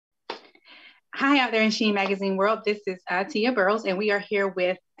Hi out there in Sheen Magazine world. This is Tia Burrows, and we are here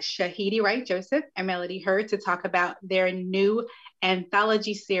with Shahidi Wright Joseph and Melody Hurd to talk about their new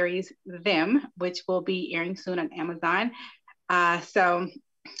anthology series, Them, which will be airing soon on Amazon. So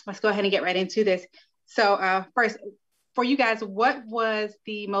let's go ahead and get right into this. So first, for you guys, what was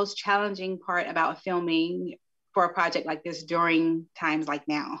the most challenging part about filming for a project like this during times like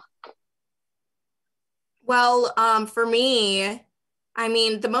now? Well, for me,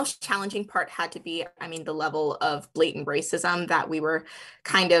 the most challenging part had to be, the level of blatant racism that we were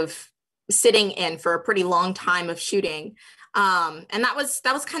kind of sitting in for a pretty long time of shooting. And that was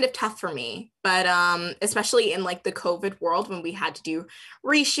kind of tough for me, but especially in like the COVID world when we had to do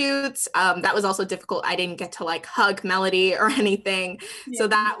reshoots, that was also difficult. I didn't get to like hug Melody or anything. Yeah. So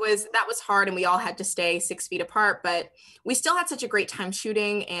that was hard, and we all had to stay 6 feet apart, but we still had such a great time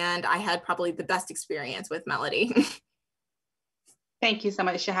shooting, and I had probably the best experience with Melody. Thank you so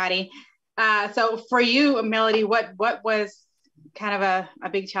much, Shahadi. So for you, Melody, what was kind of a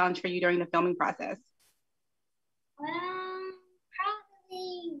big challenge for you during the filming process? Probably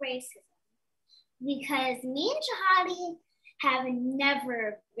racism, because me and Shahadi have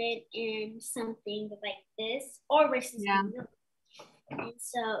never been in something like this or racism. Yeah. And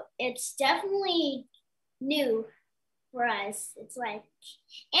so it's definitely new for us. It's like,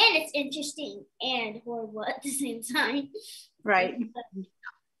 and it's interesting and horrible at the same time. Right.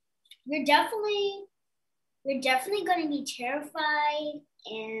 We're definitely going to be terrified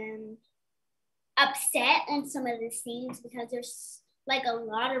and upset on some of the scenes because there's like a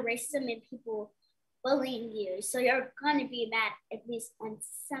lot of racism and people bullying you. So you're going to be mad at least on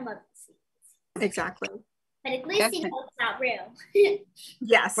some of the scenes. Exactly. But at least you know it's not real.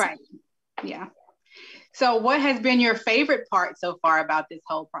 Yes. Right. Yeah. So what has been your favorite part so far about this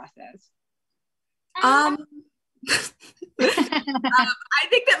whole process? I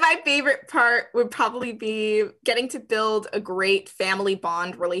think that my favorite part would probably be getting to build a great family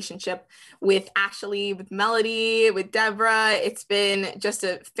bond relationship with Ashley, with Melody, with Deborah. It's been just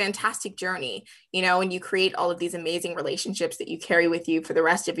a fantastic journey, and you create all of these amazing relationships that you carry with you for the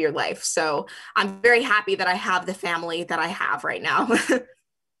rest of your life. So I'm very happy that I have the family that I have right now.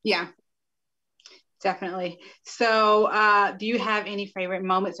 Yeah. Definitely. So do you have any favorite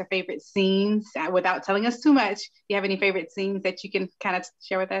moments or favorite scenes without telling us too much? Do you have any favorite scenes that you can kind of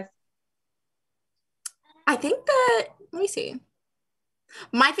share with us? I think that, let me see.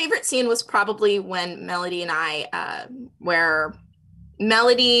 My favorite scene was probably when Melody and I, where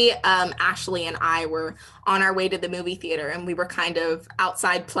Melody, Ashley, and I were on our way to the movie theater, and we were kind of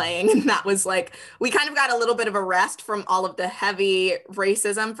outside playing, and that was like, we kind of got a little bit of a rest from all of the heavy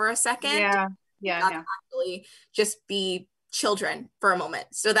racism for a second. Yeah. Actually just be children for a moment.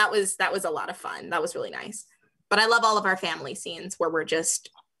 So that was a lot of fun. That was really nice. But I love all of our family scenes where we're just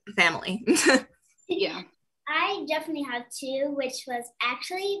family. Yeah. I definitely have two, which was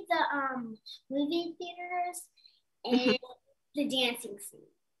actually the movie theaters and the dancing scene,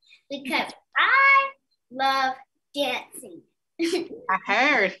 because I love dancing. I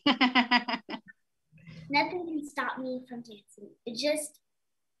heard. Nothing can stop me from dancing. It just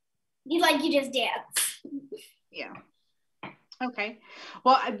you just dance. Yeah. Okay.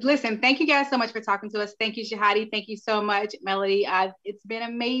 Well, listen, thank you guys so much for talking to us. Thank you, Shahadi. Thank you so much, Melody. It's been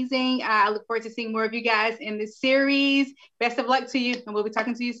amazing. I look forward to seeing more of you guys in this series. Best of luck to you, and we'll be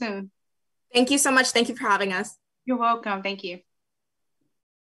talking to you soon. Thank you so much. Thank you for having us. You're welcome. Thank you.